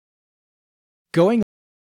Going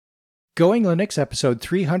Linux episode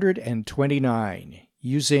 329,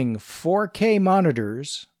 using 4K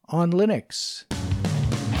monitors on Linux.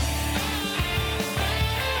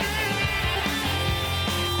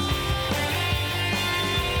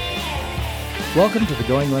 Welcome to the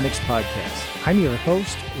Going Linux podcast. I'm your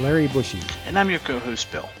host, Larry Bushy. And I'm your co-host,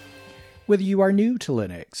 Bill. Whether you are new to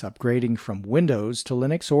Linux, upgrading from Windows to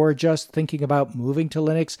Linux, or just thinking about moving to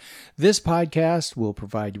Linux, this podcast will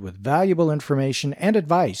provide you with valuable information and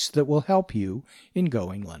advice that will help you in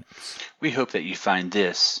Going Linux. We hope that you find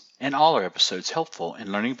this and all our episodes helpful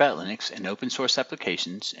in learning about Linux and open source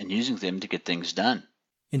applications and using them to get things done.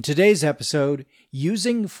 In today's episode,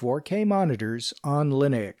 using 4K monitors on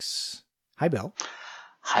Linux. Hi, Bill.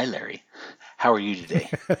 Hi, Larry. How are you today?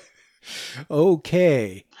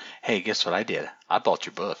 Okay. Hey, guess what I did? I bought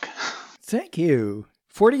your book. Thank you.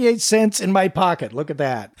 48 cents in my pocket. Look at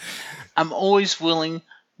that. I'm always willing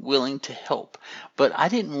to help, but I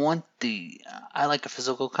didn't want I like a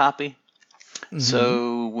physical copy. Mm-hmm.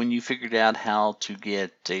 So when you figured out how to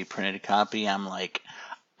get a printed copy, I'm like,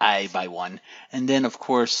 I buy one. And then, of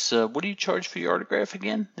course, what do you charge for your autograph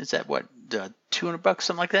again? Is that what, $200,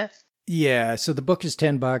 something like that? Yeah, so the book is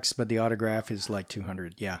 $10, but the autograph is like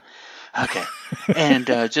 $200. Yeah. Okay. And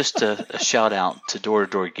just a shout out to Door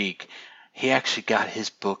to Door Geek. He actually got his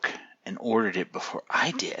book and ordered it before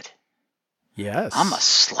I did. Yes. I'm a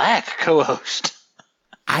slack co-host.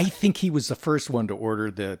 I think he was the first one to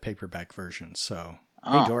order the paperback version. So,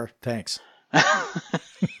 Hey, Door, thanks.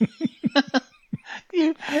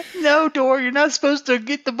 No, Door, you're not supposed to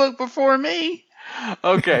get the book before me.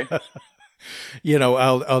 Okay. You know,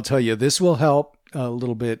 I'll tell you, this will help a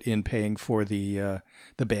little bit in paying for the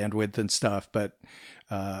bandwidth and stuff, but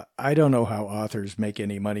I don't know how authors make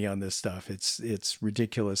any money on this stuff. It's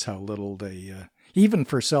ridiculous how little they, even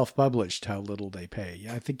for self-published, how little they pay.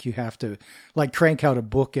 I think you have to like crank out a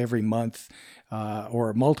book every month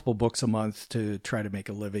or multiple books a month to try to make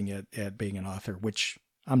a living at being an author, which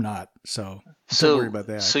I'm not. So don't worry about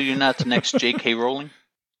that. So you're not the next J.K. Rowling?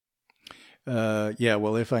 Yeah,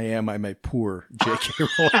 well, if I am, I'm a poor J.K.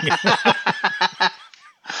 Rowling.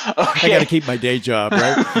 Okay. I got to keep my day job,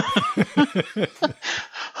 right?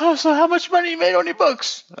 Oh, so how much money you made on your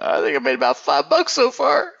books? I think I made about $5 so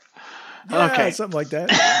far. Yeah, okay. Something like that.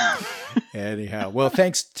 Anyhow, well,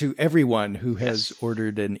 thanks to everyone who has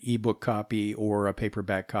ordered an ebook copy or a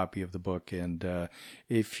paperback copy of the book. And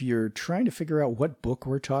if you're trying to figure out what book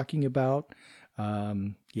we're talking about,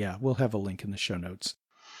 yeah, we'll have a link in the show notes.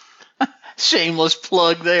 Shameless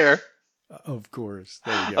plug there. Of course.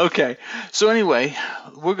 There you go. Okay. So anyway,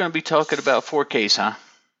 we're going to be talking about 4Ks, huh?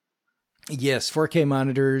 Yes, 4K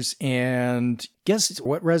monitors. And guess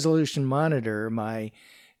what resolution monitor my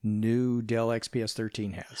new Dell XPS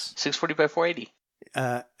 13 has? 640 by 480.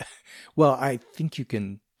 Well, I think you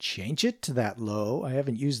can change it to that low. I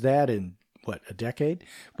haven't used that in, a decade?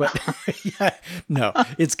 But yeah, no,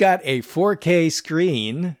 it's got a 4K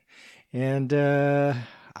screen. And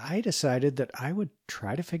I decided that I would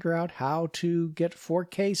try to figure out how to get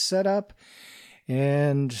 4K set up,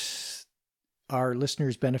 and our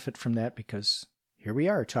listeners benefit from that because here we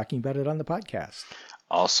are talking about it on the podcast.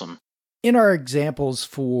 Awesome. In our examples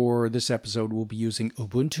for this episode, we'll be using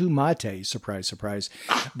Ubuntu Mate, surprise, surprise,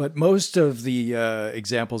 but most of the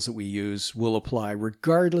examples that we use will apply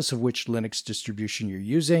regardless of which Linux distribution you're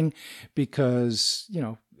using because,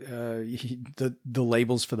 the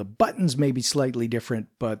labels for the buttons may be slightly different,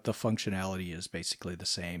 but the functionality is basically the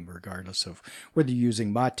same regardless of whether you're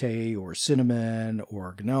using Mate or Cinnamon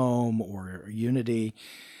or GNOME or Unity.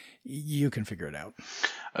 You can figure it out.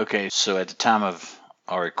 Okay, so at the time of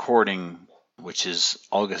our recording, which is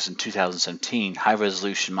August in 2017,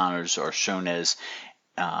 high-resolution monitors are shown as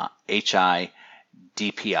HI,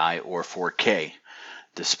 DPI, or 4K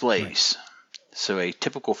displays. Right. So a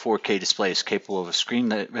typical 4K display is capable of a screen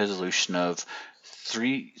resolution of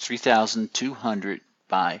 3,200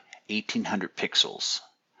 by 1,800 pixels.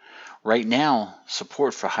 Right now,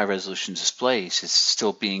 support for high-resolution displays is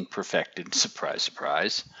still being perfected. Surprise,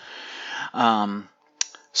 surprise.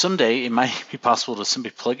 Someday, it might be possible to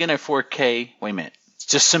simply plug in a 4K. Wait a minute.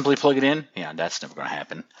 Just simply plug it in? Yeah, that's never going to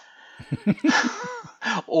happen.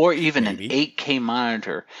 Or even Maybe. An 8K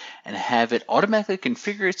monitor and have it automatically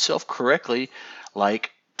configure itself correctly like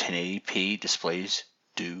 1080p displays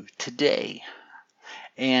do today.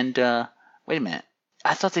 And wait a minute.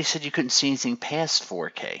 I thought they said you couldn't see anything past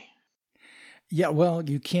 4K. Yeah, well,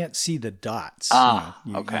 you can't see the dots.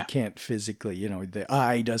 Okay. You can't physically, the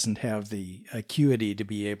eye doesn't have the acuity to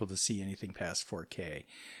be able to see anything past 4K.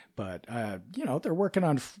 But, they're working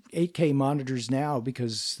on 8K monitors now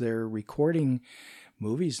because they're recording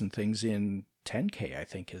movies and things in 10K, I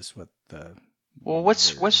think, is what Well, they're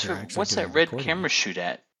actually what's doing that red recording camera at. shoot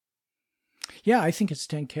at? Yeah, I think it's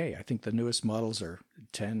 10K. I think the newest models are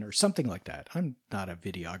 10 or something like that. I'm not a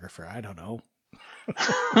videographer. I don't know.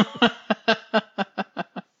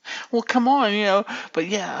 Well, come on, But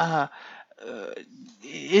yeah,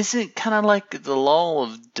 isn't it kind of like the law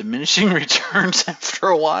of diminishing returns after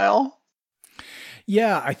a while?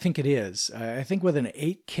 Yeah, I think it is. I think with an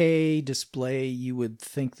 8K display, you would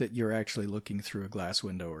think that you're actually looking through a glass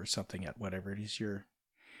window or something at whatever it is you're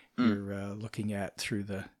looking at through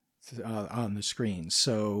the on the screen.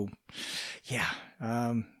 So, yeah,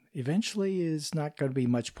 eventually is not going to be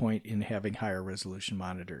much point in having higher resolution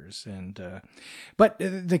monitors. And but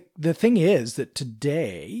the thing is that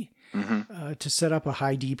today, to set up a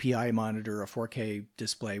high DPI monitor, a 4K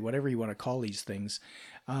display, whatever you want to call these things,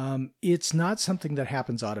 it's not something that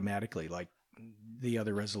happens automatically like the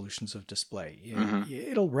other resolutions of display.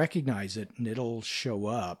 It'll recognize it and it'll show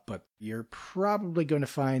up, but you're probably going to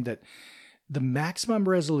find that the maximum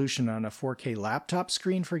resolution on a 4K laptop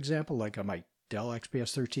screen, for example, like on my Dell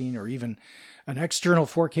XPS 13 or even an external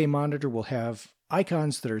 4K monitor, will have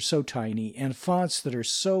icons that are so tiny and fonts that are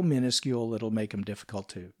so minuscule it'll make them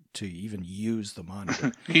difficult to even use the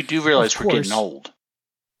monitor. You do realize we're getting old.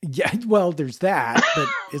 Yeah, well, there's that, but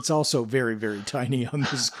it's also very, very tiny on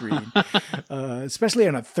the screen, especially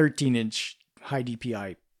on a 13-inch high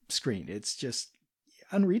DPI screen. It's just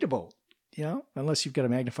unreadable, unless you've got a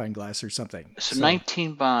magnifying glass or something. So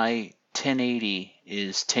 19 by 1080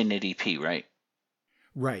 is 1080p, right?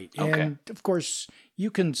 Right. Okay. And of course, you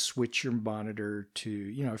can switch your monitor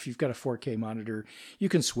to, if you've got a 4K monitor, you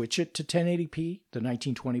can switch it to 1080p, the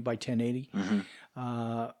 1920 by 1080,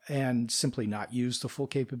 and simply not use the full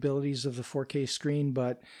capabilities of the 4K screen.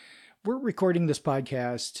 But we're recording this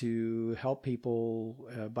podcast to help people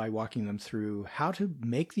by walking them through how to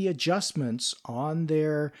make the adjustments on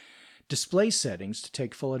their display settings to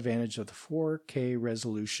take full advantage of the 4K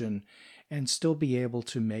resolution and still be able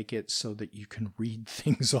to make it so that you can read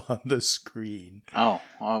things on the screen. Oh,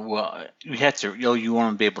 well, you have to. You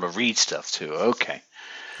want to be able to read stuff too. Okay.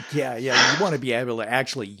 Yeah. You want to be able to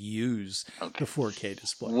actually use the 4K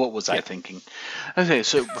display. What was I thinking? Okay,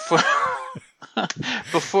 so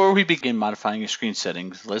before we begin modifying your screen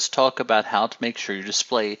settings, let's talk about how to make sure your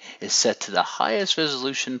display is set to the highest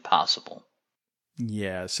resolution possible.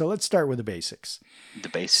 Yeah, so let's start with the basics. The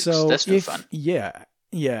basics. So that's no fun.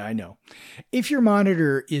 Yeah, I know. If your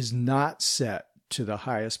monitor is not set to the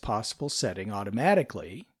highest possible setting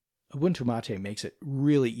automatically, Ubuntu Mate makes it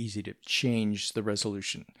really easy to change the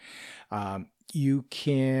resolution. You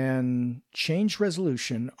can change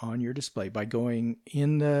resolution on your display by going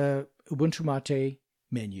in the Ubuntu Mate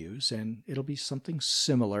menus, and it'll be something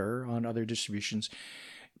similar on other distributions,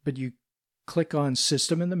 but you click on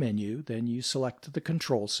System in the menu, then you select the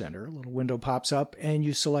Control Center. A little window pops up, and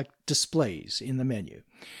you select Displays in the menu.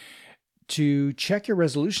 To check your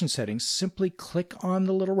resolution settings, simply click on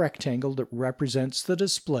the little rectangle that represents the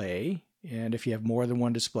display. And if you have more than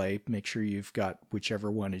one display, make sure you've got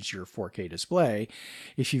whichever one is your 4K display.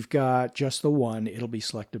 If you've got just the one, it'll be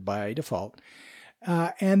selected by default.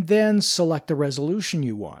 And then select the resolution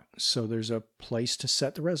you want. So there's a place to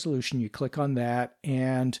set the resolution. You click on that,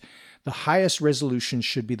 and the highest resolution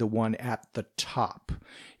should be the one at the top.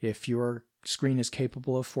 If your screen is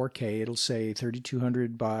capable of 4K, it'll say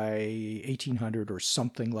 3200 by 1800 or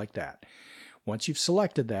something like that. Once you've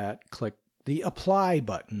selected that, click the Apply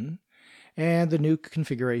button, and the new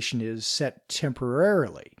configuration is set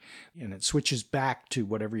temporarily. And it switches back to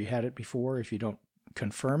whatever you had it before if you don't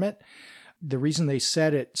confirm it. The reason they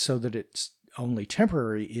set it so that it's only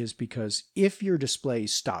temporary is because if your display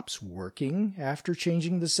stops working after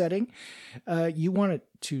changing the setting, you want it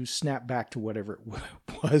to snap back to whatever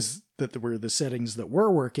it was that were the settings that were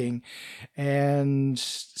working. And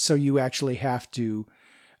so you actually have to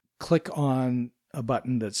click on a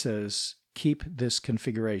button that says keep this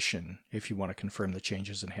configuration if you want to confirm the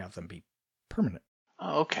changes and have them be permanent.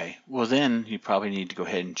 Okay. Well, then you probably need to go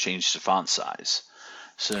ahead and change the font size.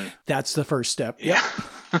 So that's the first step. Yeah.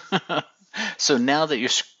 So now that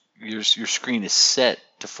your screen is set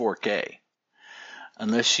to 4K,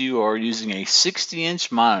 unless you are using a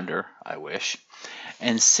 60-inch monitor, I wish,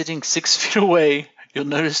 and sitting 6 feet away, you'll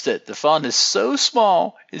notice that the font is so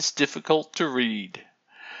small it's difficult to read.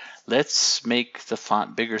 Let's make the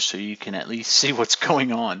font bigger so you can at least see what's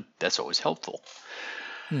going on. That's always helpful.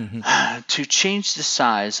 To change the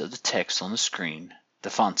size of the text on the screen, the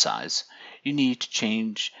font size, you need to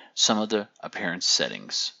change some of the appearance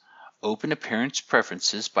settings. Open Appearance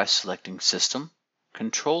Preferences by selecting System,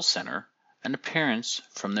 Control Center, and Appearance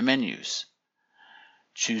from the menus.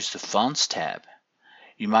 choose the Fonts tab.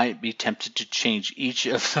 You might be tempted to change each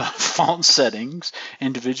of the font settings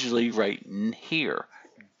individually right in here.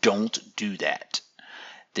 Don't do that.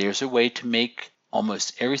 There's a way to make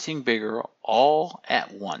almost everything bigger all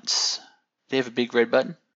at once. They have a big red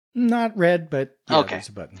button? Not red, but yeah, Okay. there's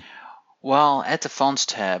a button. Well, at the Fonts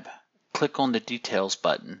tab, click on the Details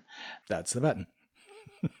button. That's the button.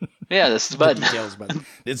 Yeah, that's the button. The Details button.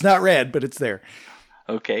 It's not red, but it's there.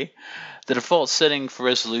 Okay. The default setting for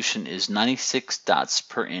resolution is 96 dots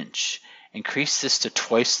per inch. Increase this to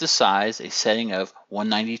twice the size. A setting of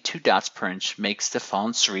 192 dots per inch makes the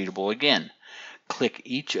fonts readable again. Click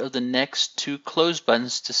each of the next two close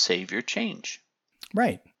buttons to save your change.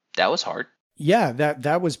 Right. That was hard. Yeah,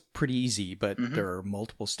 that was pretty easy, but there are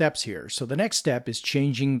multiple steps here. So the next step is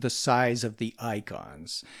changing the size of the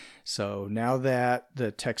icons. So now that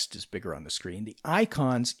the text is bigger on the screen, the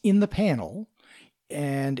icons in the panel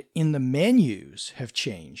and in the menus have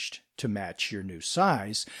changed to match your new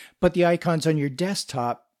size, but the icons on your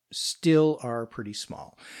desktop still are pretty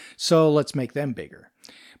small. So let's make them bigger.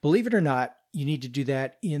 Believe it or not, you need to do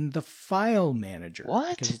that in the File Manager.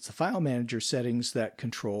 What? Because it's the File Manager settings that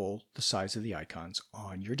control the size of the icons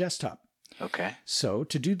on your desktop. Okay. So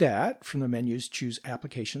to do that, from the menus, choose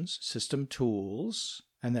Applications, System Tools,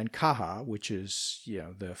 and then Caja, which is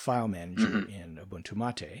the File Manager in Ubuntu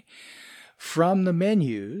Mate. From the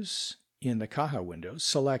menus in the Caja window,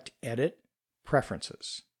 select Edit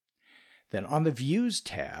Preferences. Then on the Views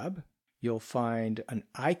tab, you'll find an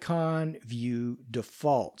Icon View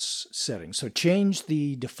Defaults setting. So change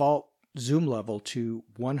the default zoom level to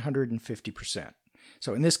 150%.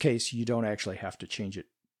 So in this case, you don't actually have to change it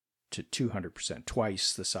to 200%,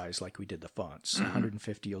 twice the size like we did the fonts.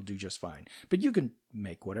 150 you'll do just fine. But you can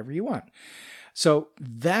make whatever you want. So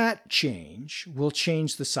that change will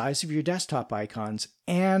change the size of your desktop icons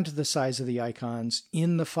and the size of the icons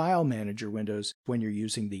in the File Manager windows when you're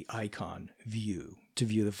using the Icon View to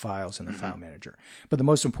view the files in the File Manager. But the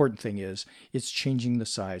most important thing is it's changing the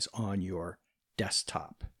size on your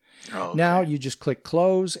desktop. Okay. Now you just click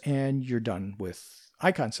Close and you're done with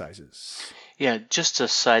icon sizes. Yeah, just a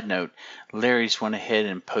side note, Larry's went ahead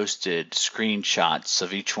and posted screenshots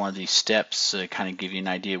of each one of these steps to kind of give you an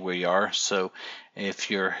idea where you are. So if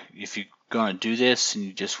you're going to do this and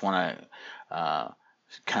you just want to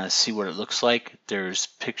kind of see what it looks like, there's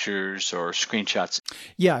pictures or screenshots.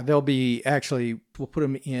 Yeah, they'll be we'll put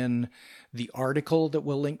them in the article that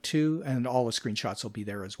we'll link to, and all the screenshots will be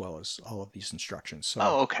there as well as all of these instructions. So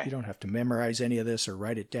okay. You don't have to memorize any of this or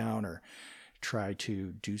write it down or try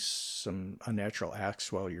to do some unnatural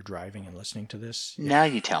acts while you're driving and listening to this. Now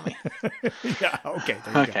you tell me. Yeah, okay.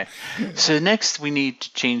 There you go. So next we need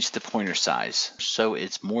to change the pointer size so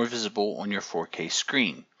it's more visible on your 4K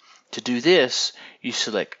screen. To do this, you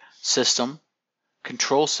select System,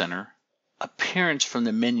 Control Center, Appearance from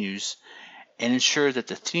the menus, and ensure that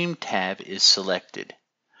the Theme tab is selected.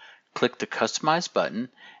 Click the Customize button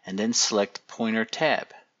and then select Pointer tab.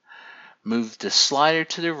 Move the slider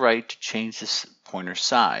to the right to change the pointer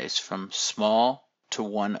size from small to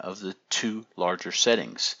one of the two larger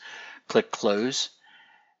settings. Click Close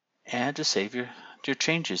and to save your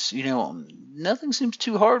changes. Nothing seems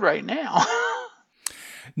too hard right now.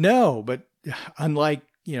 No, but unlike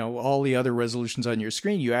all the other resolutions on your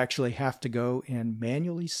screen, you actually have to go and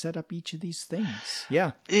manually set up each of these things.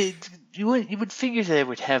 Yeah. You would figure they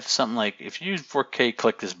would have something like, if you use 4K,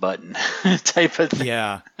 click this button type of thing.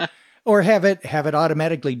 Yeah. Or have it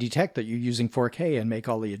automatically detect that you're using 4K and make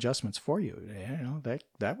all the adjustments for you.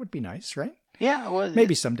 That would be nice, right? Yeah, well,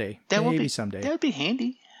 maybe someday. Someday. That would be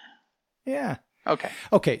handy. Yeah. Okay.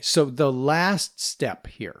 Okay, so the last step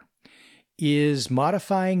here is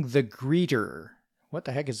modifying the greeter. What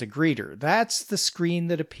the heck is a greeter? That's the screen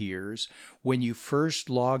that appears when you first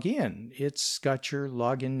log in. It's got your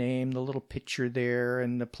login name, the little picture there,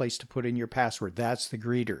 and the place to put in your password. That's the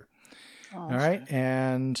greeter. All right.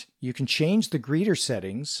 And you can change the greeter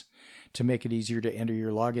settings to make it easier to enter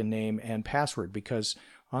your login name and password, because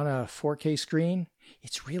on a 4K screen,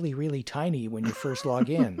 it's really, really tiny when you first log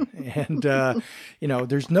in. And,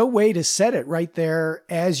 there's no way to set it right there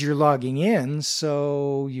as you're logging in.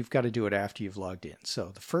 So you've got to do it after you've logged in.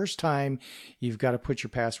 So the first time you've got to put your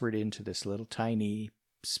password into this little tiny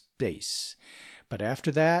space. But after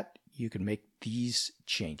that, you can make these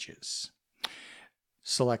changes.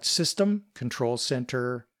 Select System, Control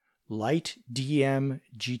Center, Light DM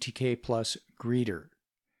GTK Plus Greeter.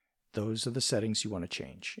 Those are the settings you want to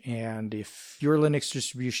change. And if your Linux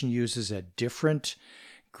distribution uses a different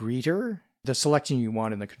greeter, the selection you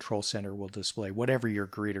want in the Control Center will display whatever your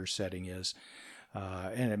greeter setting is.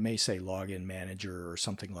 And it may say Login Manager or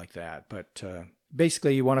something like that. But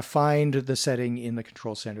basically you want to find the setting in the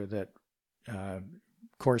control center that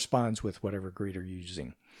corresponds with whatever greeter you're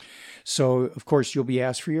using. So, of course, you'll be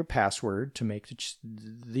asked for your password to make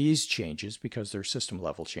these changes because they're system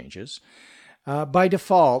level changes. By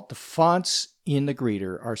default, the fonts in the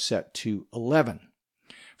greeter are set to 11.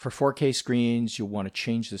 For 4K screens, you'll want to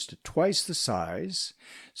change this to twice the size.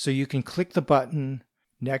 So you can click the button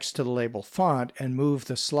next to the label font and move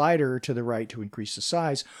the slider to the right to increase the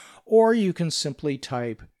size, or you can simply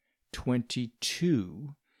type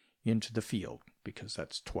 22 into the field because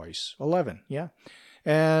that's twice 11, yeah?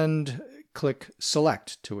 And click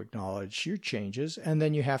select to acknowledge your changes, and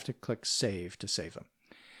then you have to click save to save them.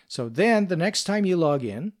 So then the next time you log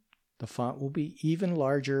in, the font will be even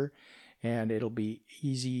larger and it'll be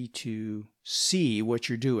easy to see what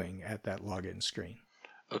you're doing at that login screen.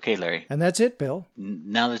 Okay, Larry. And that's it, Bill.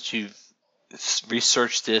 Now that you've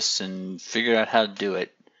researched this and figured out how to do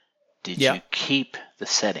it, did you keep the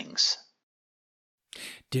settings?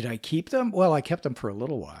 Did I keep them? Well, I kept them for a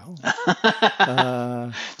little while.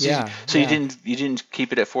 So you didn't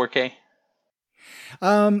keep it at 4K?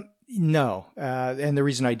 No. And the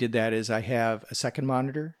reason I did that is I have a second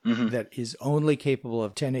monitor that is only capable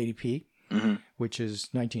of 1080p, which is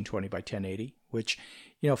 1920 by 1080, which,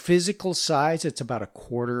 physical size, it's about a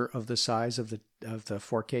quarter of the size of the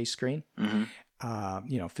 4K screen.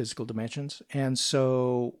 Physical dimensions. And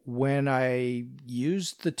so when I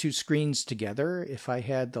used the two screens together, if I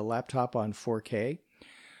had the laptop on 4K,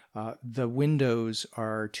 the windows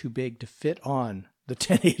are too big to fit on the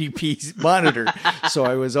 1080p monitor. So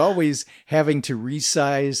I was always having to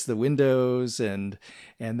resize the windows, and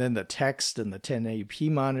then the text in the 1080p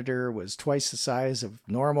monitor was twice the size of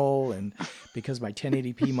normal. And because my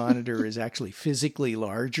 1080p monitor is actually physically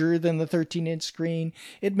larger than the 13-inch screen,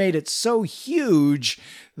 it made it so huge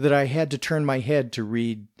that I had to turn my head to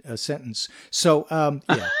read a sentence. So,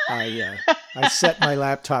 I set my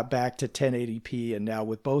laptop back to 1080p, and now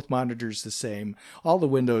with both monitors the same, all the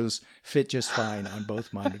windows fit just fine on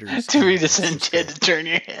both monitors. To read a sentence, you had to turn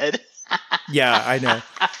your head. Yeah, I know.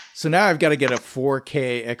 So now I've got to get a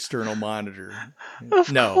 4K external monitor.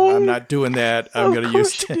 No, I'm not doing that. I'm going to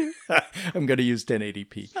use I'm going to use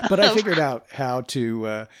 1080p. But I figured out how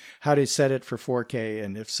to set it for 4K,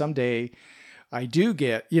 and if someday I do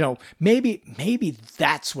get, maybe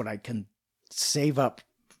that's what I can save up,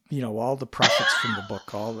 all the profits from the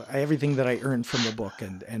book, everything that I earned from the book,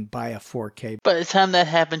 and buy a 4K. By the time that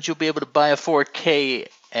happens, you'll be able to buy a 4K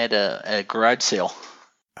at a garage sale.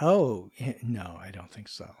 Oh, no, I don't think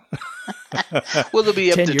so. Well, it'll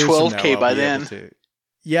be up to 12K by then.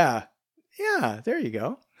 Yeah, there you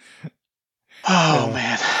go. Oh,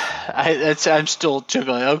 man. I'm still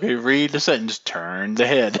chuckling. Okay, read the sentence, turn the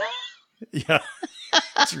head. Yeah,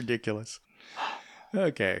 it's ridiculous.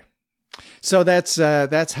 Okay. So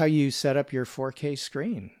that's how you set up your 4K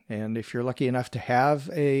screen. And if you're lucky enough to have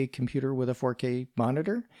a computer with a 4K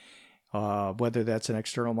monitor, whether that's an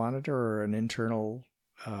external monitor or an internal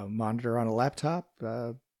monitor on a laptop,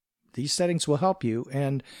 these settings will help you.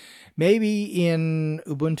 And maybe in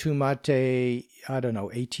Ubuntu Mate, I don't know,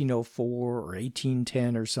 1804 or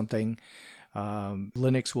 1810 or something,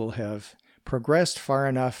 Linux will have progressed far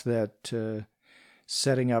enough that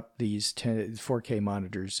setting up these 4K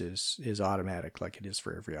monitors is automatic, like it is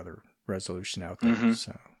for every other resolution out there.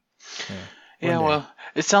 So, well,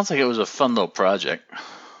 it sounds like it was a fun little project.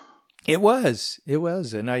 It was,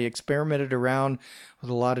 and I experimented around with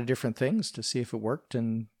a lot of different things to see if it worked,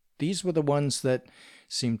 and these were the ones that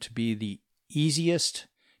seemed to be the easiest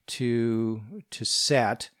to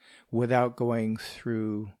set without going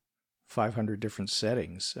through 500 different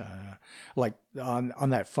settings. Like on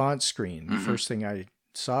that font screen, the first thing I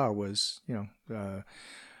saw was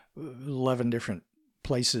 11 different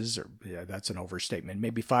places, or that's an overstatement,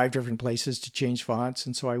 maybe 5 different places to change fonts.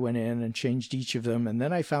 And so I went in and changed each of them, and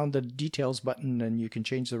then I found the details button, and you can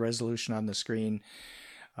change the resolution on the screen,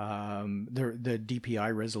 the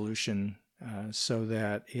DPI resolution, so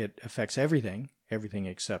that it affects everything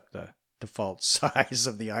except the default size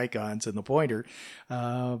of the icons and the pointer.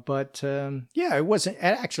 It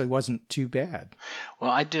actually wasn't too bad.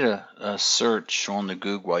 Well, I did a search on the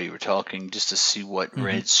Google while you were talking just to see what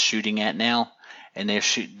Red's shooting at now, and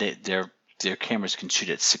their cameras can shoot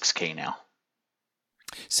at 6K now.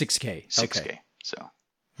 6K. 6K. Okay. So.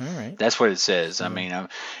 All right. That's what it says. I mean,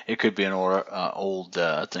 it could be an old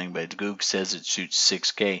thing, but Google says it shoots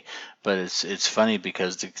 6K. But it's funny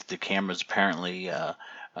because the cameras apparently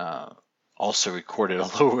also recorded a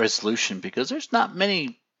low resolution, because there's not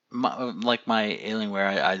many, like my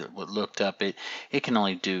Alienware I looked up, it can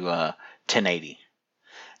only do 1080.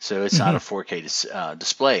 So it's not a 4K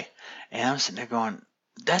display. And I'm sitting there going,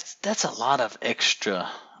 that's a lot of extra,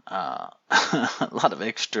 a lot of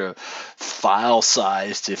extra file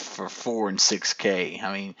size for 4 and 6K.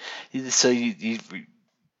 I mean, so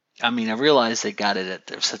I mean, I realize they got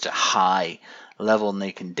it at such a high level and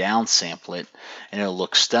they can downsample it and it'll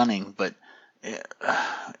look stunning, but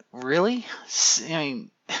really? I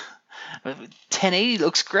mean, 1080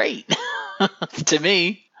 looks great to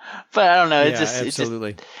me, but I don't know. Yeah,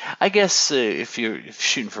 absolutely. I guess if you're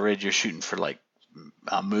shooting for red, you're shooting for like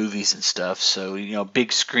movies and stuff. So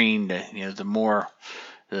big screen.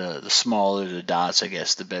 The smaller the dots, I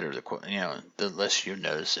guess, the better the less you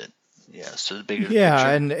notice it. Yeah. So the bigger.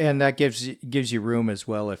 Yeah, the picture. and that gives you room as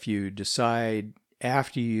well if you decide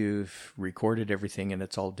after you've recorded everything and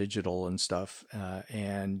it's all digital and stuff,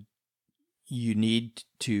 and you need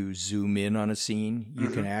to zoom in on a scene, you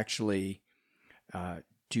can actually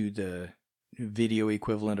do the video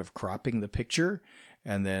equivalent of cropping the picture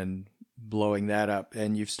and then blowing that up,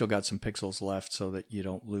 and you've still got some pixels left so that you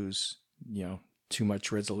don't lose, too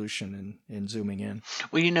much resolution in zooming in.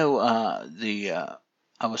 Well,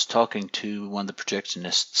 I was talking to one of the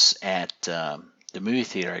projectionists at the movie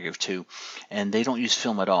theater I go to, and they don't use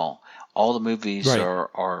film at all. All the movies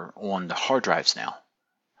are on the hard drives now.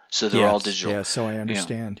 So they're all digital. Yeah, so I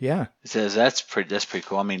understand. Yeah. It says that's pretty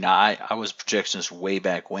cool. I mean, I was a projectionist way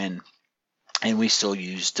back when, and we still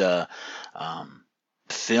used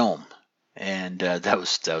film, and that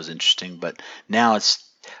was interesting. But now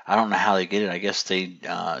I don't know how they get it. I guess they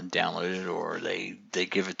download it or they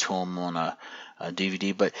give it to them on a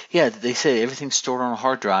DVD. But yeah, they say everything's stored on a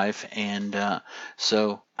hard drive, and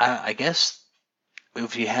so I guess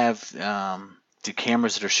if you have the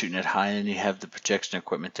cameras that are shooting it high, and you have the projection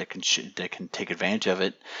equipment that can take advantage of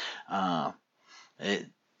it. It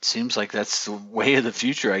seems like that's the way of the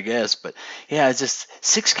future, I guess. But yeah, it's just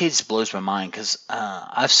 6K just blows my mind because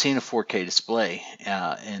I've seen a 4K display,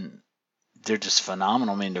 and they're just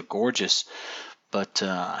phenomenal. I mean, they're gorgeous, but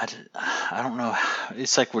I don't know.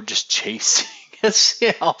 It's like we're just chasing.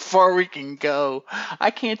 See how far we can go. I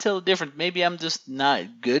can't tell the difference. Maybe I'm just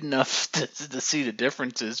not good enough to see the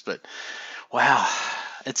differences, but wow,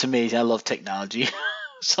 it's amazing. I love technology.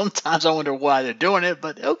 Sometimes I wonder why they're doing it,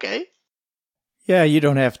 but okay. Yeah, you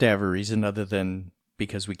don't have to have a reason other than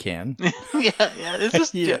because we can. yeah.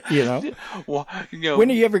 It's just, Well, when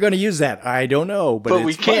are you ever going to use that? I don't know, but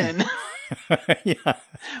we can. Yeah.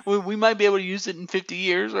 We might be able to use it in 50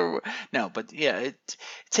 years or no, but yeah,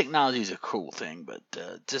 technology is a cool thing, but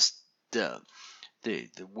just the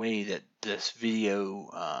way that this video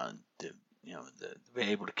we're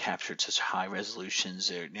able to capture at such high resolutions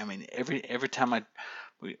there. I mean, every time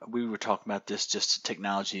we were talking about this, just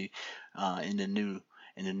technology in the new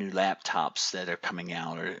laptops that are coming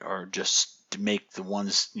out, or just to make the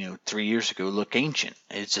ones 3 years ago look ancient.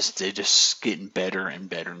 They're just getting better and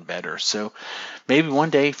better and better. So maybe one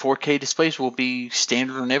day 4K displays will be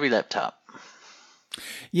standard on every laptop.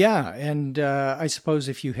 Yeah, and I suppose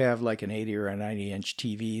if you have like an 80 or a 90-inch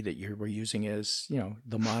TV that you were using as,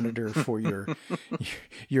 the monitor for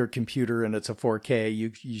your computer, and it's a 4K,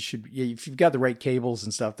 you should, if you've got the right cables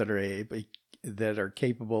and stuff that are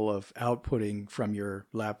capable of outputting from your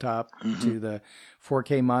laptop to the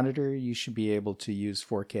 4K monitor, you should be able to use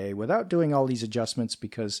 4K without doing all these adjustments,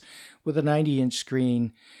 because with a 90-inch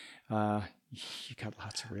screen, you got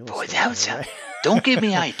lots of real estate. Boy, don't give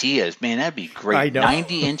me ideas, man. That'd be great.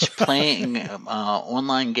 90-inch playing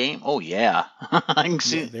online game. Oh yeah, I can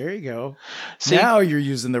see. Yeah, there you go. Now you're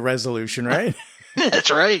using the resolution, right?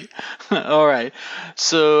 That's right. All right.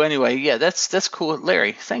 So anyway, yeah, that's cool,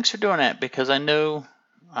 Larry. Thanks for doing that, because I know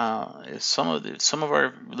some of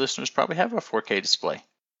our listeners probably have a 4K display.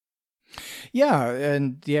 Yeah,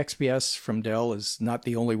 and the XPS from Dell is not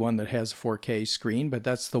the only one that has a 4K screen, but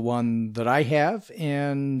that's the one that I have,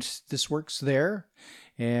 and this works there.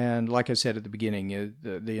 And like I said at the beginning,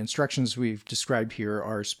 the instructions we've described here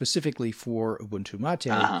are specifically for Ubuntu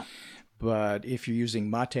Mate. But if you're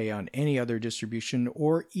using Mate on any other distribution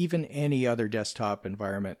or even any other desktop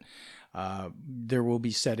environment, there will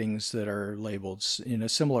be settings that are labeled in a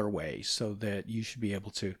similar way, so that you should be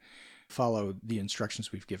able to follow the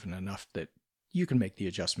instructions we've given enough that you can make the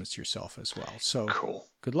adjustments yourself as well. So cool.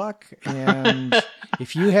 Good luck. And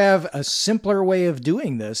if you have a simpler way of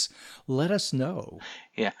doing this, let us know.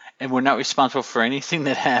 Yeah, and we're not responsible for anything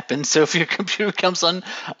that happens. So if your computer becomes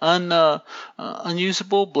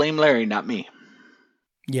unusable, blame Larry, not me.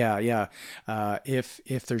 Yeah.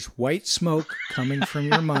 If there's white smoke coming from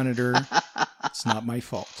your monitor, it's not my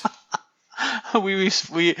fault. We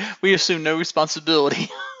assume no responsibility.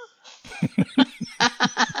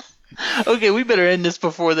 Okay, we better end this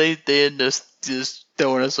before they end us. just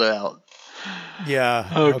throwing us out. Yeah.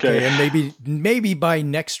 Okay. And maybe by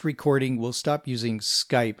next recording we'll stop using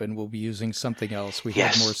Skype and we'll be using something else. We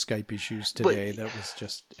had more Skype issues today. That was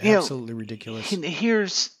just absolutely ridiculous.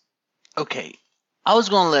 Okay. I was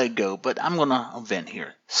going to let it go, but I'm going to vent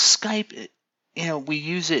here. Skype, we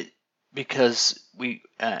use it because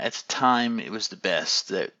at the time it was the best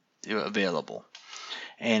that available,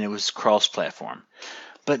 and it was cross-platform.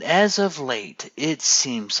 But as of late, it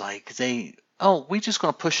seems like we're just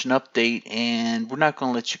going to push an update, and we're not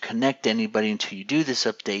going to let you connect to anybody until you do this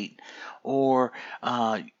update. Or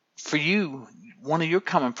for you, one of your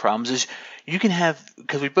common problems is you can have,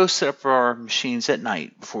 because we both set up our machines at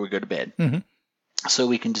night before we go to bed, so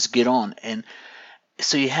we can just get on. And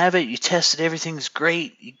so you have it, you test it, everything's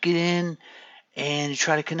great, you get in, and you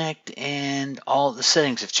try to connect, and all the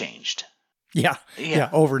settings have changed. Yeah,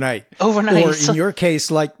 overnight. Or in your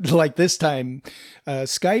case, like this time,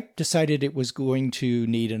 Skype decided it was going to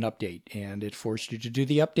need an update, and it forced you to do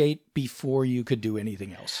the update before you could do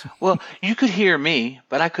anything else. Well, you could hear me,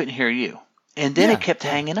 but I couldn't hear you. And then it kept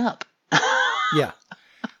hanging up. Yeah.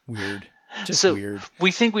 Weird. Just weird.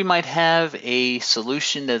 We think we might have a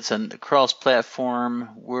solution that's cross-platform.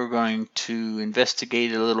 We're going to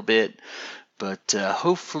investigate it a little bit. But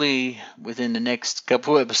hopefully within the next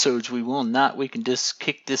couple episodes, we can just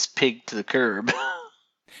kick this pig to the curb.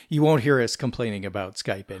 You won't hear us complaining about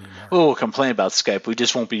Skype anymore. Oh, we'll complain about Skype. We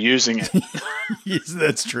just won't be using it. Yes,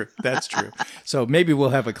 that's true. So maybe we'll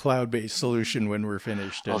have a cloud-based solution when we're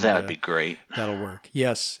finished. Oh, that would be great. That'll work.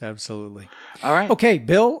 Yes, absolutely. All right. Okay,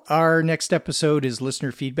 Bill, our next episode is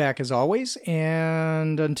listener feedback as always.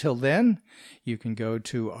 And until then, you can go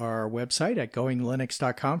to our website at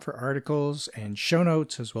goinglinux.com for articles and show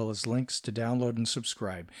notes, as well as links to download and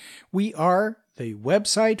subscribe. We are the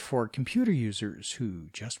website for computer users who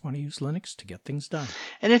just want to use Linux to get things done.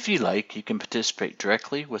 And if you like, you can participate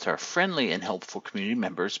directly with our friendly and helpful community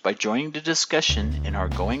members by joining the discussion in our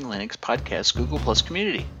Going Linux podcast Google Plus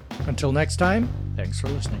community. Until next time, thanks for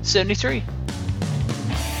listening. 73.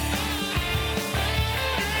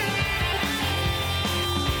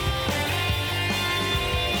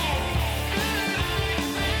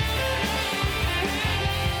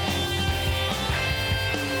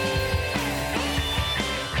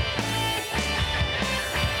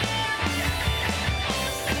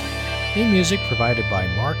 Theme music provided by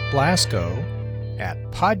Mark Blasco at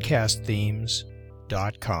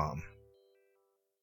podcastthemes.com.